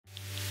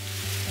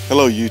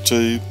Hello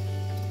YouTube.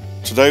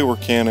 Today we're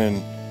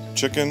canning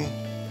chicken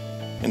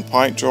in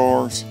pint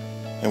jars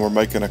and we're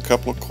making a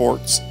couple of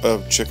quarts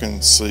of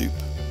chicken soup.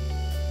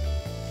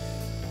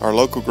 Our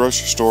local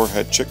grocery store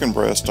had chicken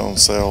breast on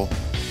sale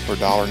for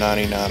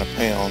 $1.99 a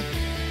pound,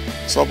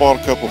 so I bought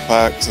a couple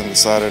packs and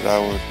decided I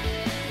would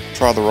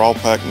try the raw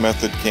pack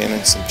method,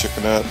 canning some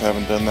chicken up,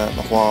 haven't done that in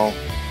a while,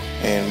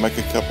 and make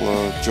a couple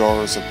of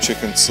jars of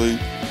chicken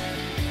soup.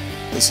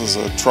 This is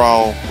a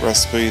trial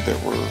recipe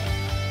that we're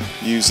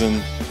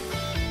using.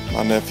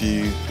 My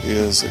nephew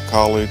is at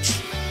college,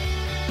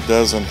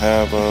 doesn't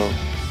have a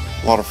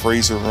lot of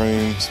freezer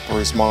rooms for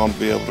his mom to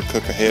be able to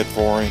cook ahead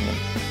for him,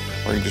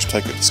 or he can just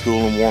take it to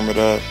school and warm it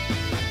up.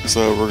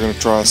 So we're going to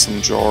try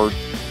some jarred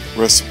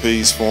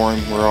recipes for him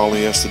where all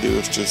he has to do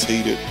is just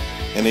heat it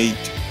and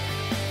eat.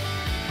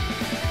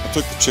 I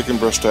took the chicken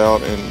breast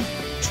out and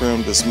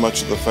trimmed as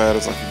much of the fat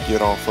as I could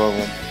get off of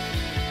them.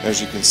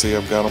 As you can see,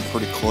 I've got them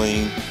pretty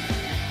clean.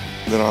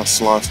 Then I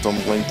sliced them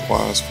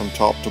lengthwise from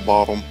top to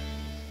bottom,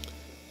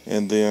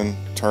 and then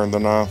turned the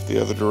knife the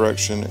other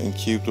direction and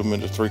cubed them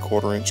into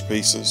 3/4 inch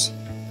pieces.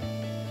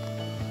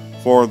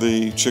 For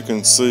the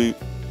chicken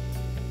soup,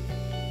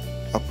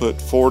 I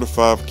put 4 to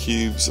 5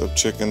 cubes of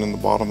chicken in the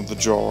bottom of the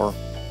jar,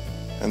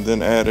 and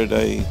then added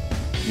a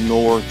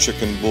Knorr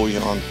chicken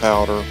bouillon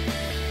powder,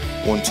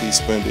 1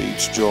 teaspoon to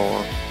each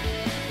jar.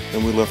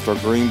 Then we left our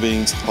green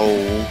beans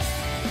whole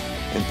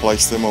and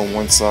placed them on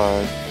one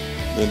side,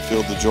 then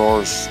filled the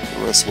jars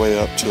the rest way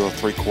up to a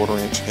 3/4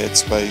 inch head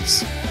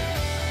space.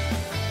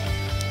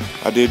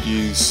 I did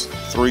use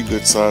 3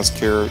 good sized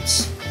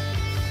carrots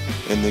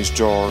in these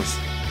jars.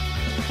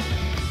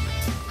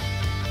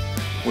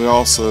 We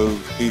also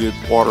heated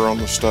water on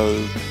the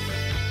stove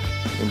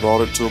and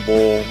brought it to a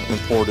boil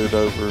and poured it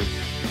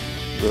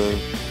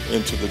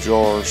into the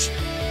jars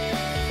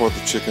for the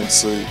chicken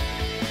soup.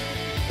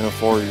 Now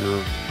for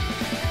your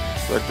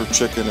regular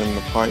chicken in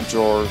the pint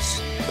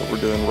jars that we're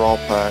doing raw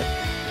pack,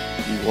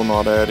 you will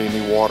not add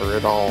any water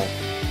at all.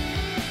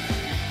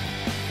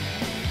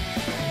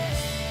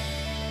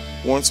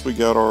 Once we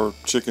got our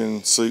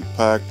chicken soup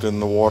packed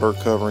and the water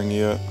covering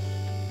it,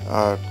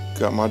 I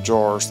got my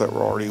jars that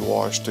were already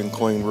washed and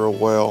cleaned real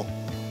well,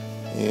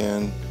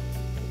 and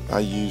I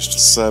used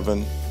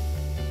 7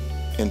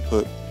 and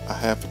put a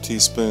half a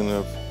teaspoon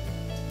of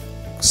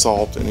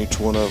salt in each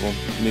one of them.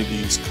 You need to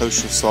use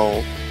kosher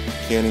salt,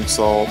 canning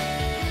salt.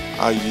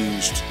 I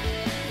used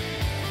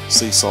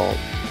sea salt.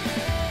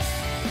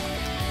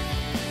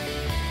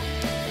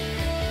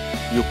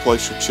 You'll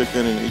place your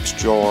chicken in each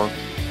jar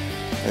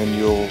and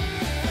you'll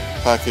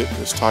pack it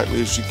as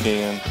tightly as you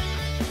can,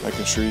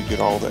 making sure you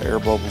get all the air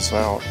bubbles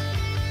out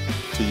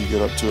till you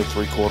get up to a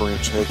 3/4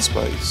 inch head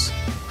space.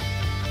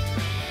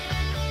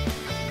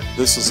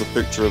 This is a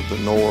picture of the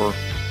Knorr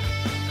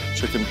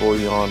chicken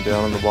bouillon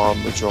down in the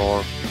bottom of the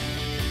jar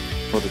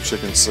for the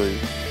chicken soup.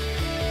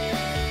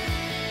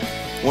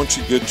 Once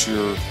you get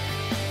your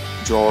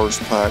jars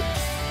packed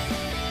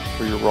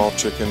for your raw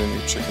chicken and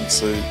your chicken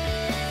soup,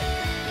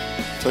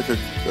 take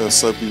a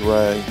soapy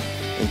rag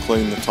and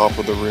clean the top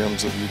of the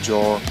rims of your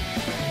jar,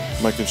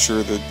 making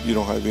sure that you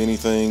don't have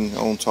anything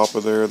on top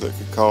of there that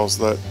could cause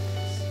that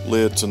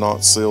lid to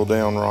not seal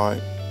down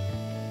right.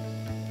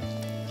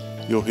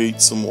 You'll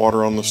heat some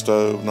water on the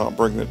stove, not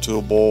bringing it to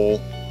a boil.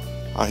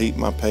 I heat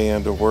my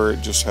pan to where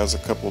it just has a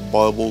couple of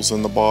bubbles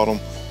in the bottom,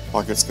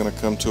 like it's going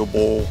to come to a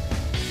boil,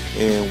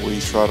 and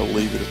we try to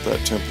leave it at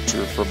that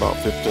temperature for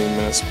about 15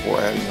 minutes before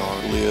adding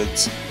our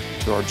lids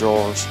to our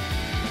jars.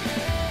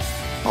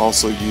 I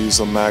also use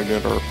a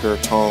magnet or a pair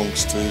of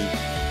tongs to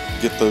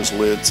get those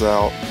lids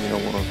out. You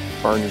don't want to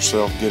burn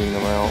yourself getting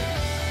them out.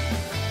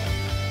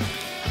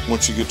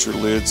 Once you get your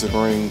lids and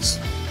rings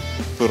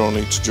put on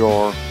each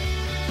jar,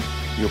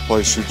 you'll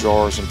place your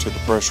jars into the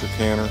pressure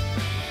canner.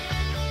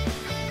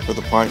 For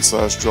the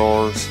pint-sized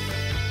jars,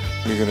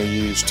 you're going to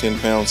use 10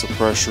 pounds of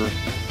pressure,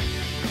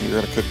 and you're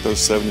going to cook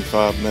those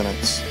 75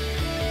 minutes.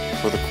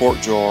 For the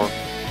quart jar,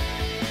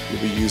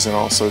 you'll be using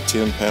also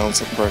 10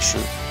 pounds of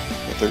pressure,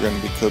 but they're going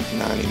to be cooked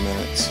 90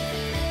 minutes.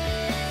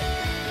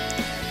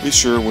 Be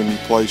sure when you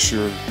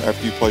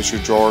after you place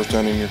your jars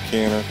down in your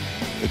canner,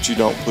 that you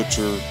don't put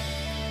your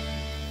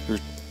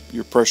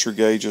pressure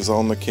gauges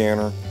on the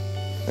canner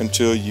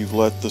until you've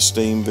let the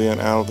steam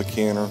vent out of the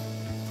canner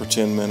for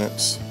 10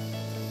 minutes.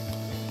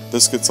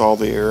 This gets all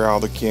the air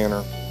out of the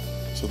canner,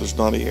 so there's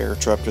not any air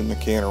trapped in the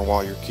canner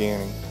while you're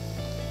canning.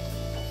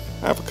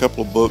 I have a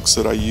couple of books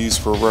that I use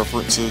for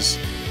references.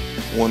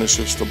 One is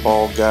just a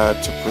Ball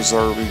Guide to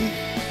Preserving,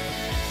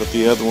 but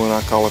the other one,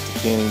 I call it the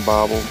Canning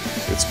Bible.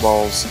 It's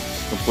Ball's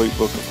Complete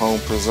Book of Home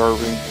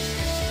Preserving.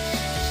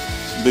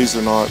 These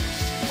are not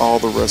all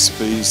the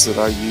recipes that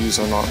I use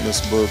are not in this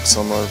book.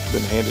 Some have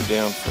been handed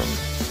down from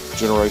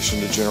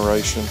generation to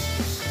generation,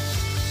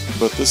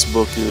 but this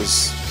book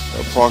is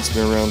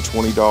approximately around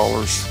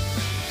 $20,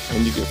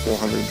 and you get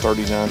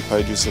 439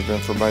 pages of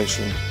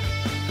information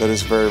that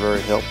is very,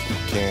 very helpful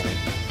for canning.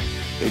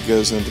 It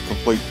goes into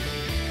complete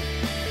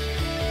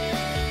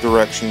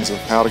directions of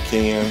how to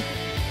can,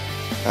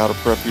 how to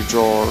prep your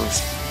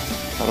jars,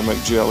 how to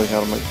make jelly, how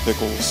to make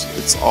pickles.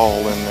 It's all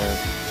in there.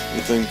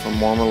 Anything from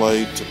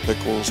marmalade to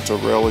pickles to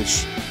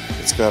relish,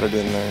 it's got it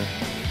in there.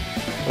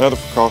 Another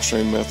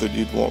precautionary method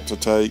you'd want to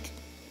take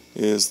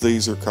is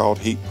these are called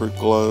heat-proof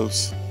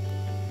gloves.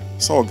 I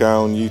saw a guy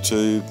on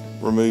YouTube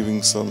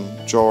removing some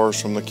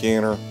jars from the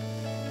canner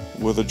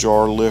with a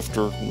jar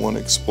lifter. One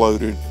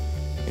exploded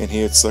and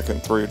he had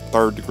second,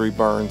 third degree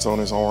burns on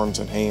his arms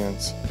and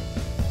hands.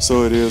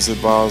 So it is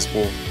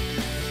advisable.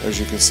 As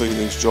you can see,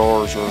 these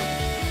jars are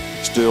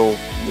still,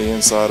 the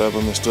inside of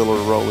them is still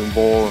at a rolling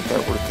boil. If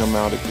that were to come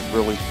out, it could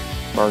really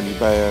burn you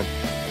bad.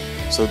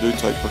 So do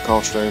take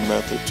precautionary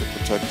method to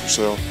protect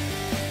yourself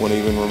when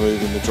even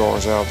removing the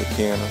jars out of the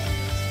canner.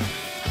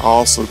 I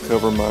also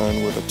cover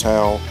mine with a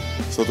towel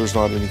so there's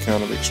not any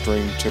kind of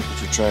extreme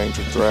temperature change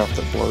or draft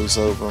that blows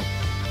over them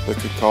that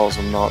could cause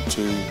them not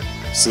to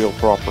seal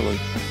properly.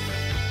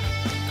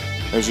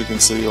 As you can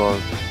see, our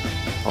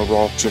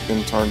raw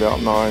chicken turned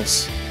out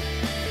nice.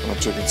 My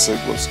chicken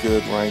soup looks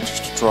good. We're anxious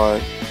to try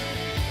it,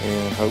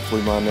 and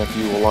hopefully my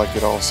nephew will like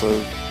it also,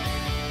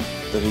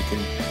 that he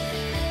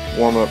can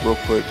warm up real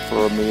quick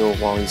for a meal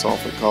while he's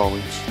off at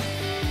college.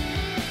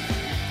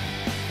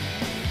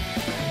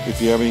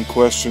 If you have any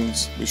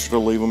questions, be sure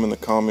to leave them in the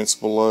comments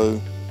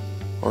below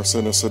or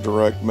send us a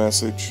direct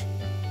message.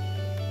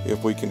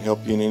 If we can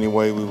help you in any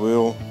way, we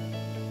will.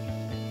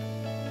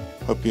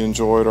 Hope you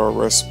enjoyed our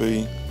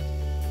recipe.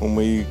 When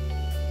we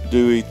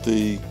do eat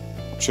the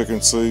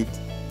chicken soup,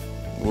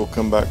 we'll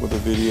come back with a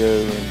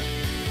video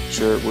and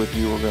share it with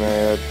you. We're going to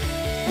add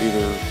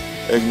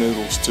either egg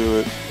noodles to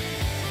it,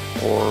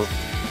 or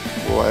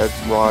we'll add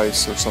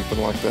rice or something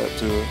like that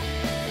to it.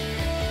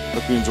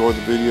 Hope you enjoyed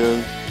the video.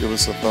 Give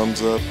us a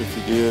thumbs up if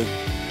you did.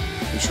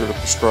 Be sure to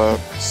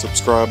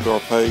subscribe to our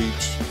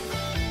page.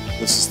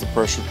 This is the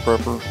Pressured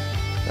Prepper,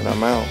 and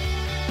I'm out.